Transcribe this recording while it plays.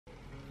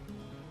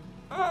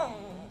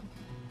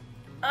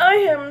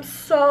I am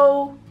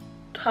so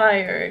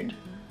tired.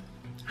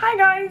 Hi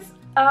guys,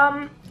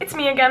 it's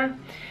me again,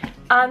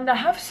 and I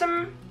have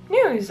some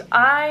news.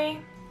 I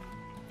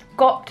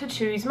got to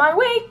choose my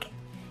wig.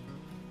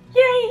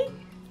 Yay!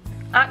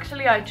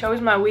 Actually, I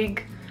chose my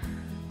wig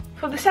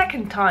for the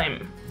second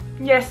time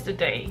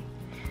yesterday.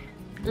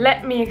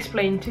 Let me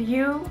explain to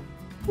you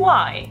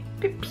why.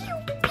 Pew, pew,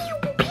 pew,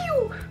 pew,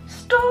 pew.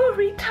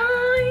 Story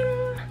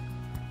time!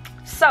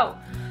 So,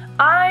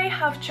 I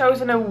have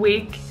chosen a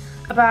wig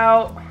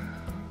about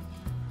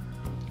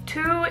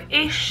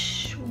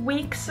 2-ish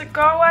weeks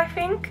ago, I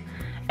think,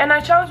 and I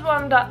chose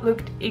one that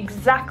looked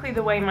exactly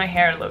the way my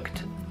hair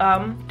looked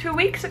 2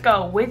 weeks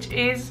ago, which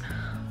is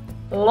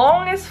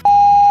long as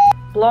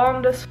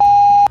blonde as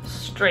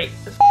straight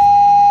as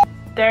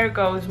There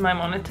goes my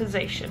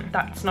monetization.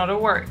 That's not a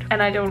word,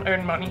 and I don't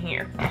earn money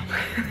here.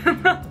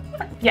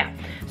 Yeah,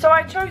 so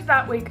I chose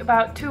that wig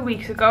about 2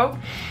 weeks ago,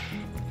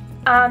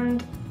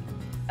 and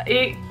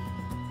it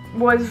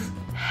was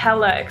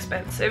hella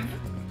expensive.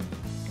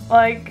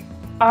 Like,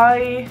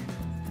 I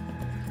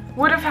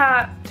would have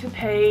had to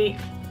pay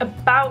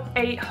about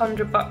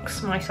 800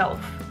 bucks myself,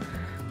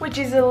 which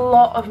is a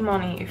lot of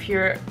money if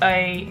you're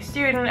a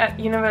student at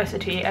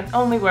university and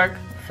only work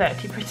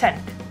 30%.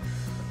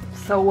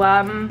 So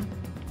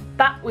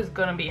that was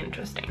gonna be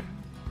interesting.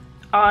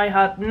 I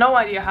had no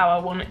idea how I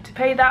wanted to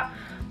pay that,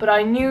 but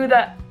I knew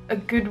that a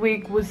good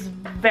wig was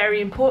very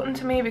important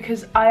to me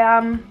because I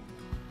am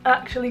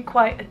actually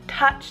quite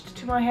attached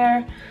to my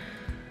hair,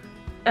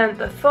 and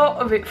the thought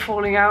of it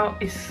falling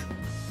out is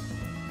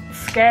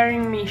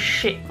scaring me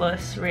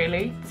shitless,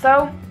 really.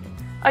 So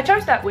I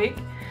chose that wig,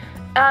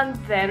 and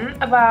then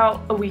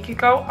about a week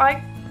ago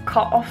I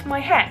cut off my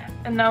hair,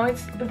 and now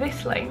it's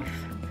this length,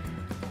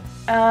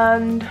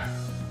 and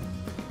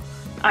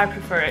I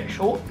prefer it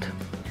short.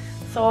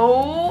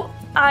 So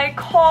I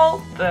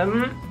called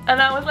them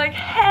and I was like,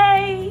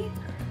 hey,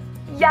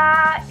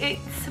 yeah,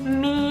 it's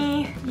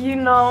me, you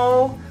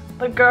know,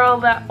 the girl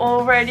that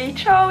already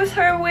chose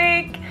her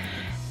wig.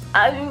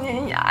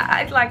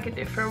 I'd like a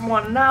different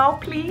one now,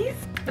 please.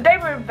 But they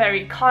were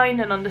very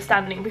kind and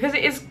understanding because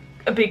it is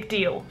a big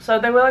deal. So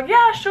they were like,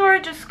 yeah, sure,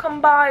 just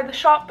come by the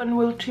shop and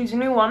we'll choose a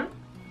new one.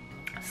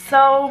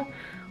 So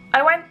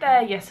I went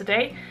there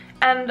yesterday,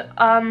 and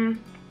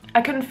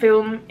I couldn't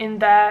film in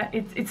there.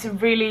 It's a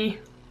really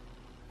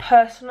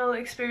personal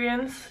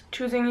experience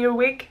choosing your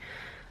wig.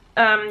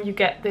 You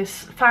get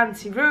this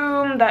fancy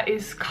room that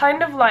is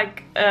kind of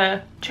like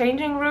a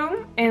changing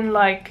room in,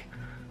 like,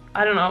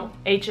 I don't know,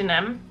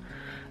 H&M,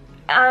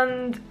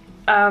 and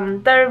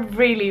they're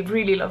really,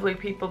 really lovely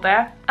people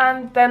there.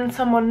 And then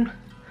someone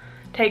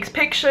takes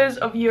pictures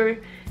of your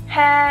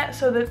hair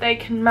so that they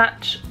can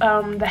match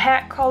the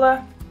hair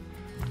color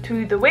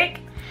to the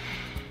wig,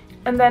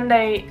 and then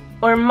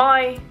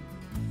my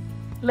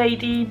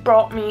lady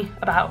brought me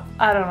about,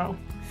 I don't know,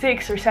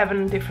 6 or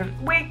 7 different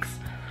wigs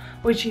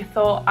which you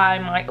thought I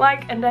might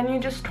like, and then you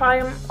just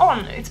try them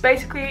on. It's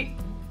basically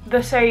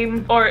the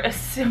same, or a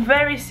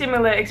very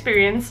similar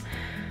experience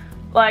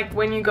like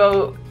when you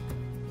go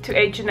to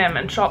H&M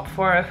and shop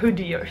for a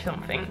hoodie or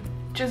something,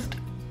 just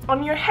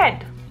on your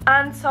head.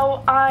 And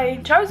so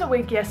I chose a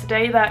wig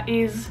yesterday that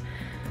is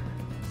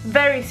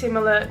very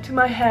similar to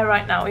my hair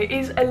right now. It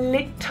is a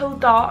little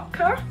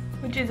darker,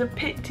 which is a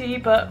pity,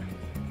 but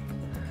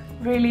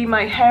really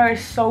my hair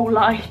is so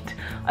light,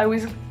 I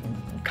was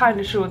kind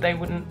of sure they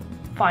wouldn't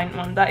find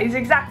one that is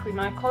exactly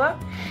my color,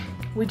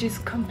 which is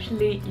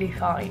completely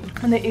fine.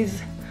 And it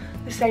is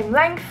the same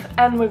length,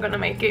 and we're gonna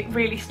make it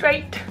really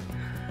straight.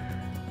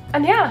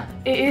 And yeah,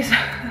 it is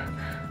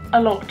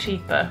a lot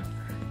cheaper.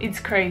 It's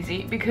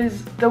crazy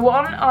because the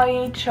one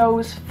I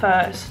chose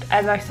first,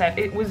 as I said,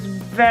 it was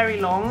very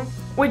long,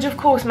 which of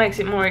course makes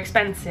it more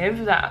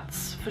expensive,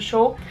 that's for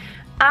sure.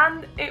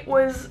 And it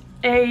was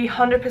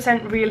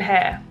 100% real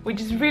hair,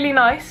 which is really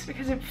nice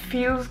because it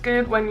feels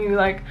good when you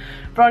like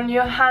run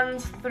your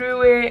hands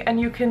through it and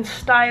you can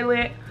style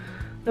it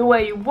the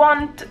way you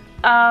want.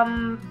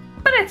 But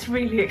it's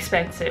really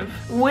expensive,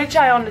 which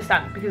I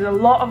understand because a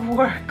lot of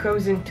work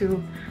goes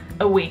into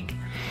a wig.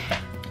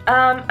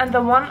 And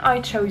the one I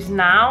chose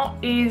now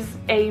is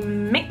a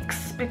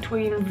mix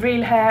between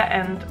real hair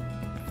and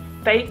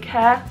fake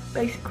hair,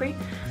 basically.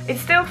 It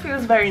still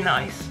feels very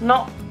nice,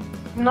 not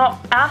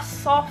as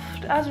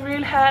soft as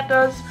real hair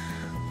does,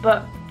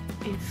 but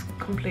it's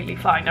completely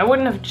fine. I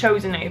wouldn't have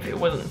chosen it if it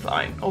wasn't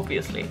fine,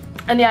 obviously.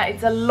 And yeah,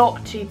 it's a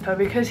lot cheaper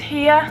because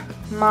here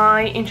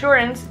my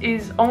insurance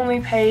is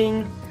only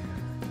paying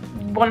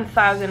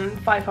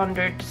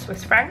 1,500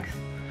 Swiss francs,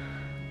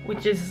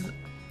 which is,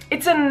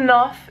 it's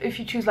enough if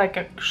you choose like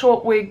a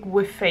short wig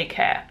with fake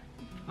hair,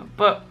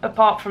 but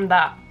apart from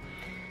that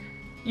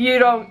you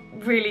don't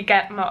really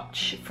get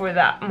much for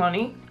that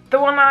money. The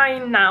one I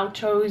now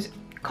chose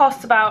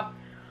costs about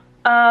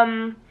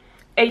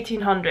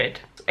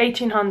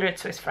 1800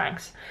 Swiss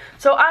francs.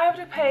 So I have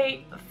to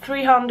pay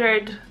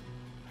 300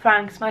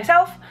 francs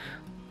myself,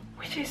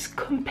 which is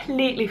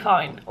completely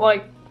fine.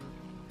 Like,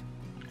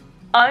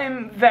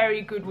 I'm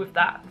very good with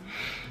that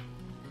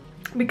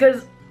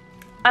because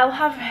I'll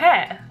have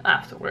hair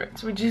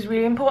afterwards, which is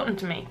really important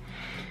to me.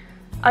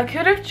 I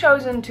could have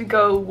chosen to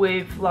go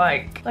with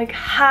like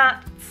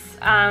hats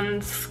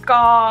and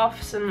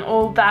scarves and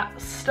all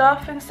that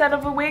stuff instead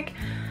of a wig,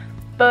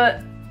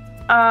 but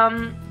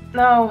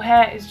no,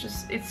 hair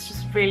is it's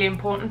just really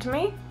important to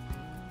me.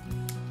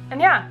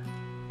 And yeah,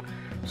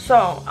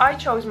 so I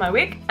chose my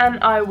wig, and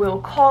I will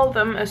call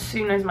them as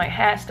soon as my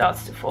hair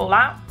starts to fall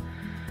out,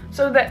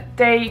 so that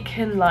they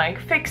can like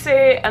fix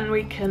it and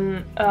we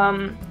can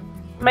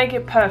make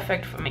it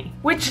perfect for me.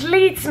 Which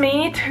leads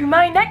me to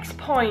my next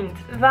point,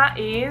 that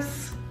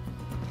is,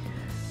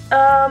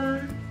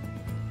 can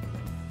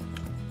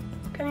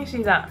you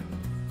see that?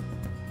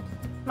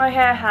 My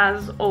hair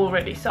has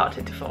already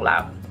started to fall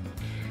out.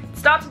 It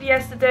started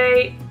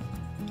yesterday,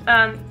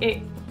 and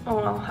oh,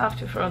 I'll have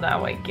to throw that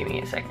away, give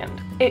me a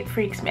second. It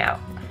freaks me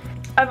out.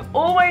 I've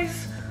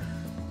always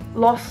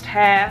lost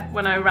hair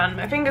when I ran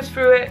my fingers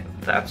through it,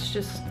 that's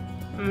just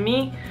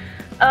me.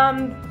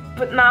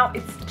 But now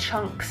it's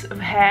chunks of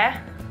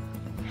hair,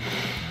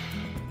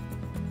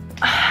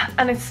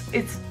 and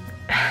it's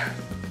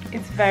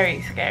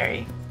very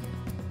scary.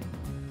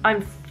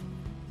 I'm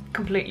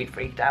completely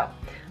freaked out.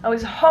 I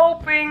was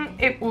hoping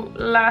it would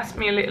last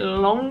me a little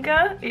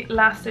longer. It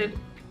lasted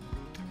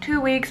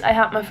 2 weeks. I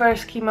had my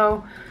first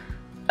chemo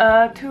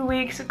 2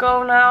 weeks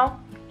ago now,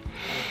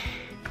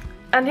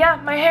 and yeah,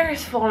 my hair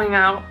is falling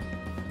out,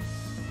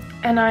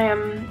 and I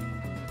am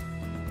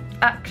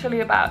actually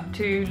about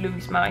to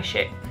lose my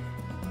shit.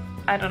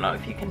 I don't know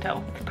if you can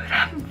tell, but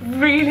I'm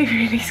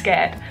really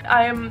scared.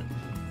 I am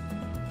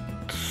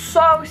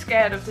so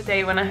scared of the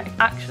day when I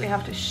actually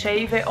have to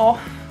shave it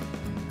off.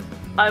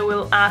 I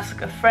will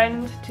ask a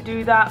friend to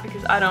do that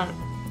because I don't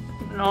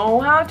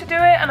know how to do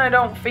it, and I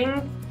don't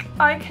think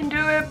I can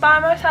do it by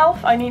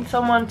myself. I need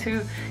someone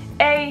to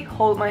A,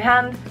 hold my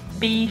hand,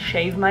 B,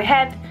 shave my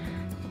head.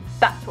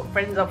 That's what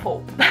friends are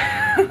for.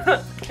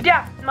 But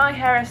yeah, my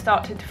hair has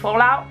started to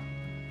fall out.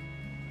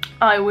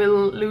 I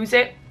will lose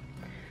it,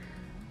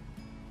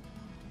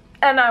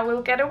 and I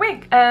will get a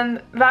wig,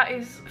 and that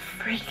is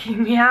freaking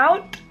me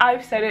out.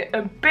 I've said it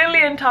a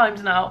billion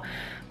times now,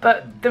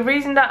 but the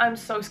reason that I'm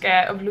so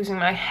scared of losing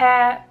my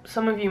hair,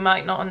 some of you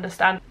might not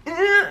understand,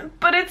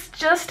 but it's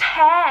just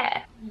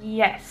hair.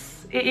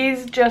 Yes, it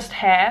is just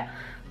hair,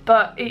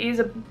 but it is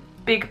a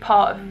big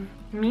part of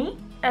me,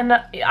 and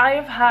I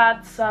have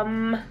had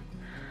some,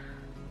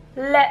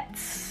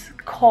 let's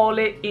call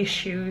it,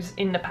 issues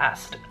in the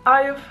past.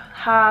 I've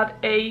had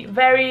a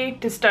very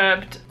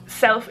disturbed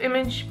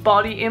self-image,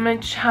 body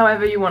image,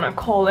 however you want to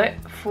call it,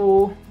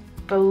 for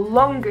the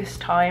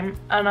longest time,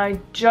 and I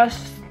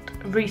just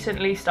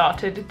recently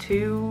started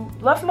to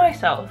love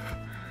myself,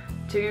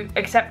 to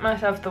accept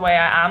myself the way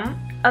I am,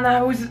 and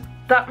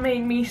that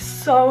made me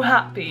so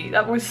happy.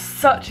 That was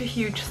such a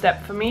huge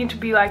step for me to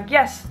be like,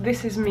 yes,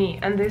 this is me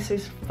and this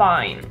is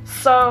fine.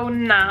 So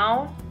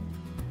now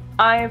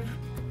I've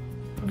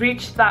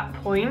reached that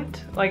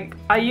point. Like,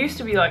 I used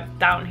to be like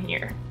down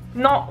here,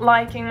 not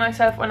liking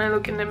myself when I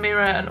look in the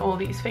mirror and all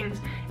these things,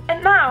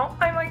 and now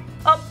I'm like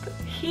up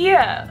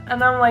here,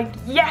 and I'm like,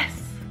 yes,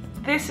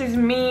 this is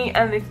me,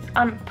 and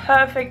I'm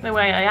perfect the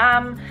way I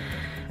am.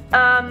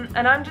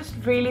 And I'm just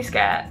really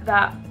scared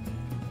that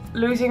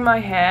losing my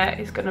hair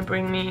is gonna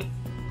bring me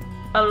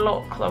a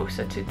lot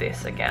closer to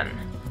this again,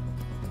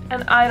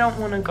 and I don't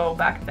want to go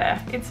back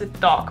there. It's a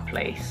dark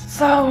place.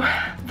 So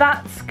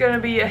that's gonna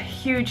be a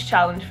huge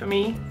challenge for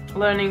me,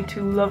 learning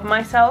to love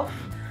myself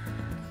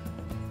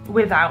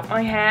without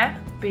my hair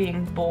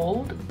being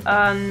bald,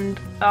 and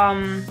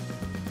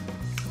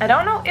I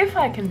don't know if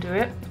I can do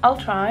it. I'll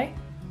try.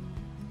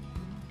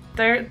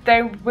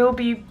 There will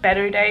be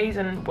better days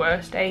and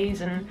worse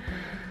days and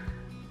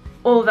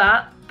all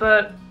that,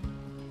 but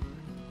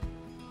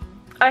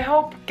I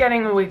hope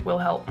getting a wig will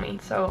help me.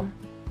 So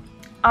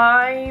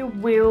I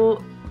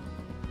will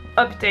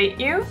update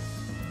you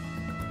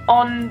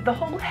on the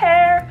whole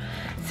hair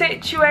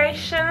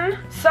situation.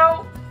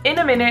 So in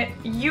a minute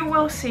you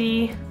will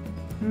see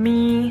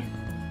me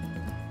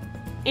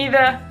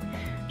either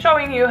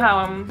showing you how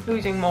I'm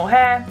losing more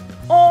hair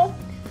or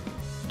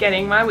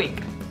getting my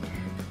wig.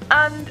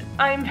 And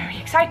I'm very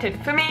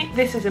excited. For me,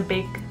 this is a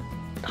big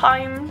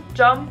time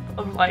jump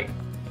of like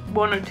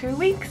 1 or 2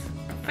 weeks.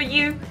 For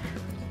you,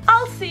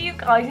 I'll see you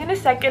guys in a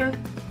second.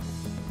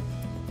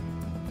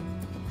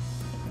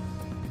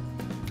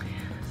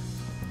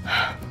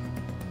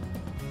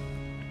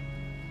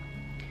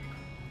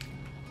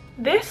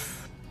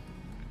 This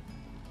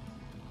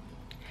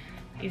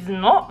is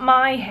not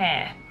my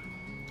hair.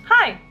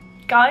 Hi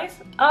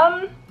guys,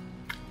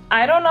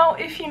 I don't know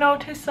if you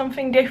noticed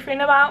something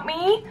different about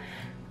me.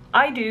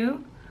 I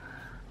do.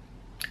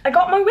 I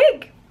got my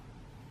wig.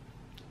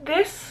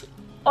 This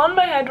on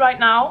my head right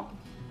now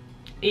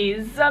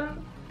is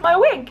my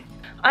wig.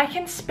 I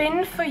can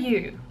spin for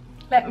you.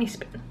 Let me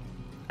spin.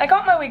 I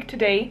got my wig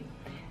today,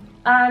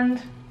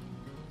 and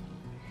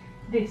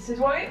this is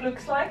what it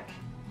looks like.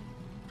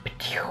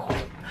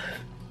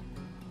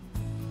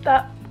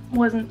 That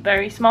wasn't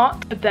very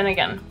smart, but then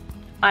again,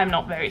 I'm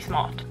not very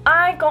smart.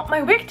 I got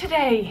my wig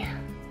today.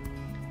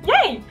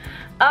 yay!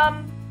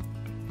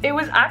 It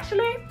was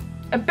actually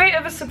a bit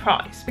of a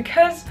surprise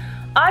because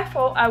I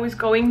thought I was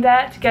going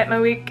there to get my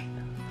wig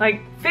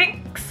like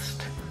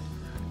fixed,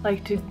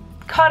 like to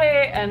cut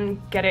it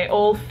and get it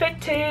all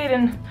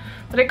fitted,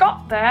 but I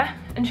got there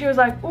and she was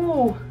like,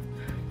 ooh,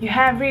 your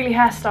hair really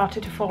has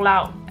started to fall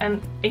out,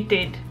 and it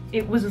did.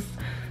 It was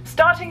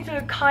starting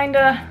to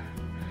kinda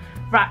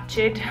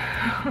ratchet.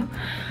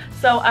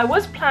 So I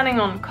was planning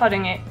on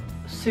cutting it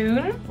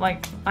soon,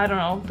 like, I don't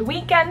know, the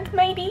weekend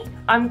maybe.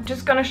 I'm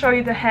just gonna show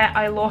you the hair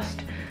I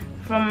lost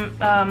from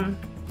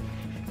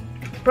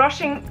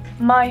brushing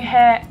my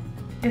hair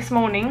this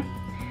morning.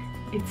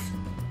 It's,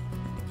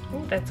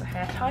 oh, that's a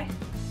hair tie.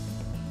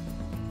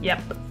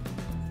 Yep,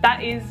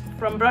 that is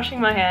from brushing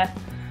my hair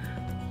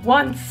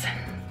once.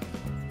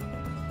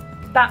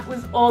 That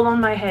was all on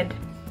my head,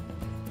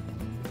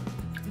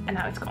 and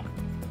now it's gone.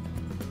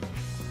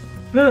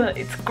 Ugh,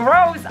 it's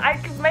gross. I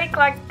could make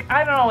like,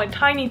 I don't know, a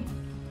tiny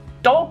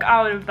dog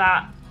out of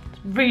that. It's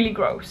really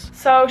gross.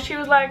 So she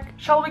was like,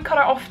 shall we cut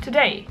it off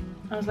today?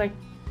 I was like,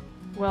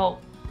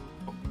 well,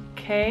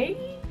 okay,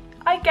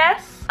 I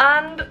guess.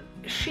 And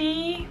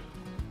she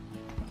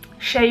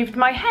shaved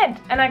my head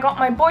and I got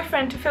my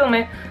boyfriend to film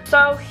it.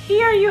 So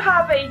here you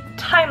have a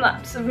time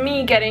lapse of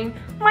me getting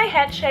my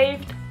head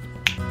shaved.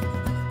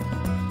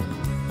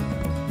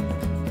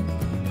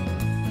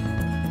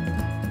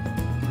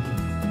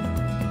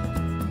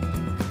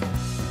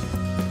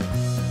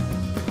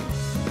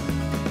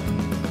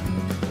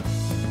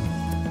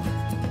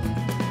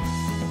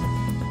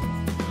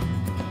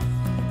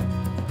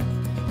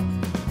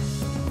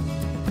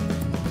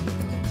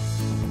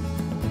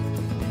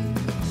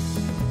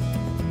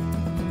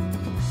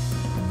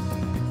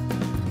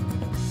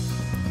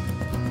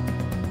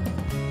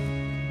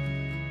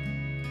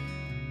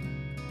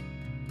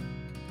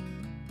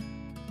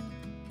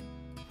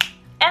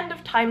 End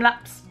of time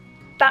lapse.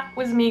 That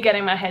was me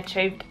getting my head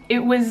shaved. It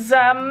was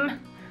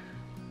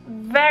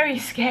very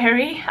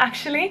scary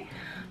actually,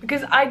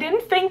 because I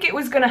didn't think it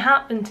was gonna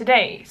happen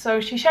today.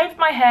 So she shaved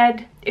my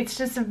head. It's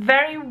just a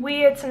very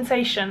weird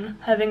sensation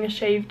having a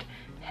shaved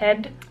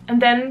head. And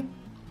then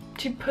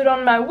she put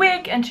on my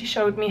wig and she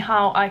showed me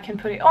how I can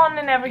put it on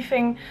and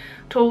everything,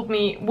 told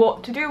me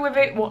what to do with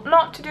it, what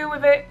not to do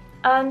with it.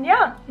 And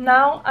yeah,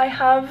 now I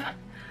have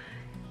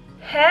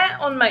hair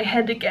on my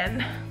head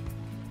again,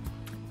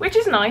 which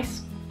is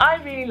nice. I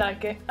really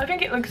like it. I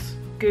think it looks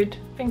good.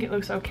 I think it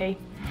looks okay.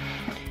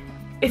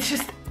 It's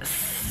just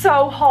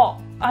so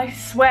hot. I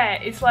swear,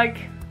 it's like,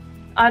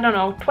 I don't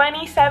know,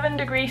 27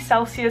 degrees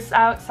Celsius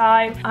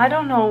outside. I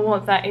don't know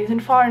what that is in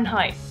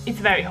Fahrenheit. It's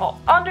very hot.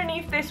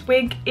 Underneath this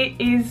wig, it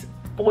is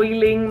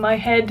boiling. My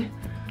head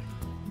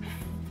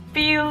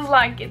feels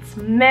like it's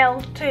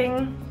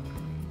melting.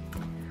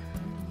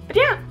 But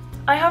yeah,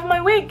 I have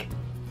my wig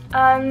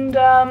and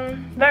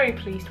very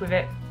pleased with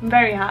it. I'm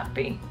very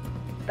happy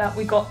that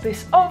we got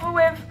this over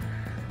with.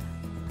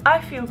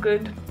 I feel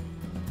good.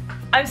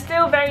 I'm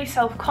still very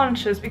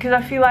self-conscious because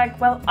I feel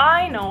like, well,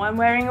 I know I'm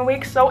wearing a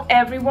wig, so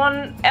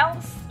everyone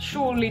else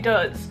surely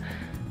does,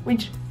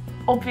 which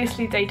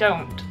obviously they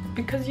don't,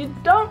 because you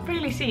don't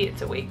really see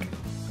it's a wig.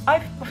 I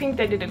think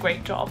they did a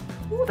great job.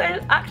 Ooh,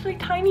 there's actually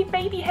tiny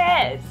baby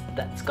hairs.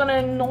 That's gonna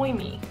annoy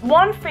me.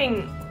 One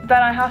thing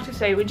that I have to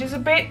say, which is a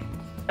bit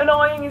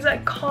annoying, is I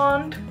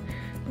can't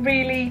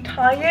really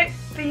tie it.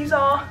 These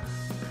are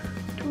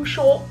too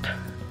short,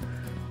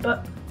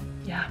 but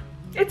yeah,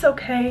 it's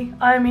okay.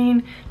 I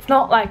mean, it's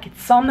not like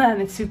it's summer and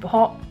it's super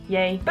hot,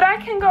 yay. But I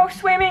can go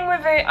swimming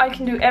with it, I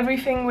can do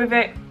everything with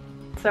it,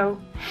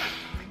 so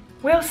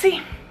we'll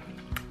see.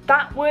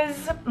 That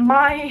was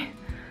my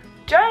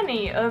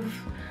journey of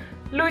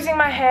losing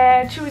my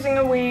hair, choosing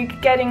a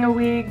wig, getting a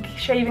wig,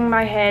 shaving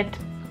my head.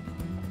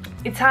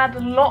 It's had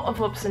a lot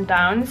of ups and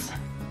downs,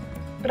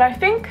 but I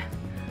think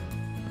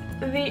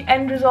the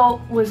end result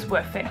was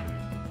worth it.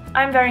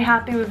 I'm very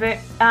happy with it,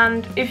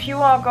 and if you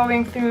are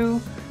going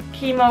through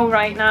chemo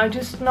right now,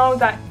 just know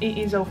that it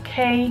is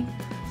okay.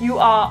 You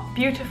are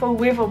beautiful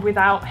with or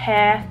without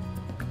hair,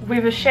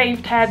 with a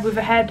shaved head, with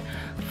a head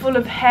full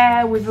of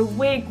hair, with a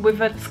wig,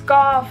 with a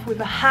scarf, with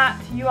a hat.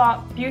 You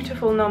are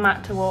beautiful no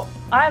matter what.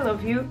 I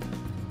love you.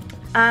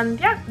 And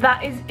yeah,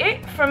 that is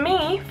it from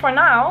me for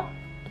now.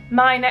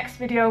 My next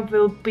video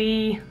will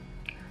be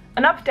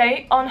an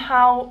update on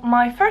how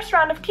my first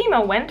round of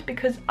chemo went,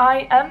 because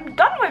I am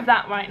done with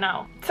that right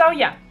now. So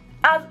yeah,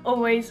 as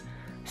always,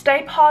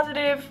 stay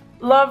positive,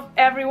 love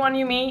everyone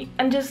you meet,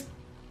 and just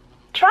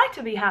try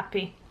to be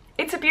happy.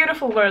 It's a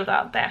beautiful world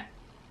out there.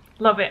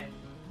 Love it.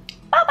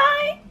 Bye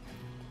bye!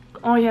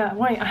 Oh yeah,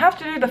 wait, I have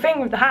to do the thing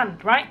with the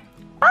hand, right?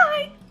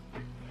 Bye!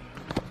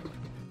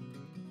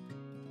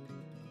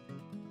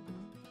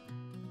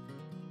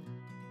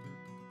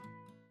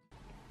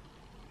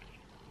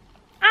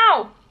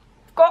 Ow!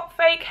 Got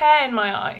fake hair in my eye.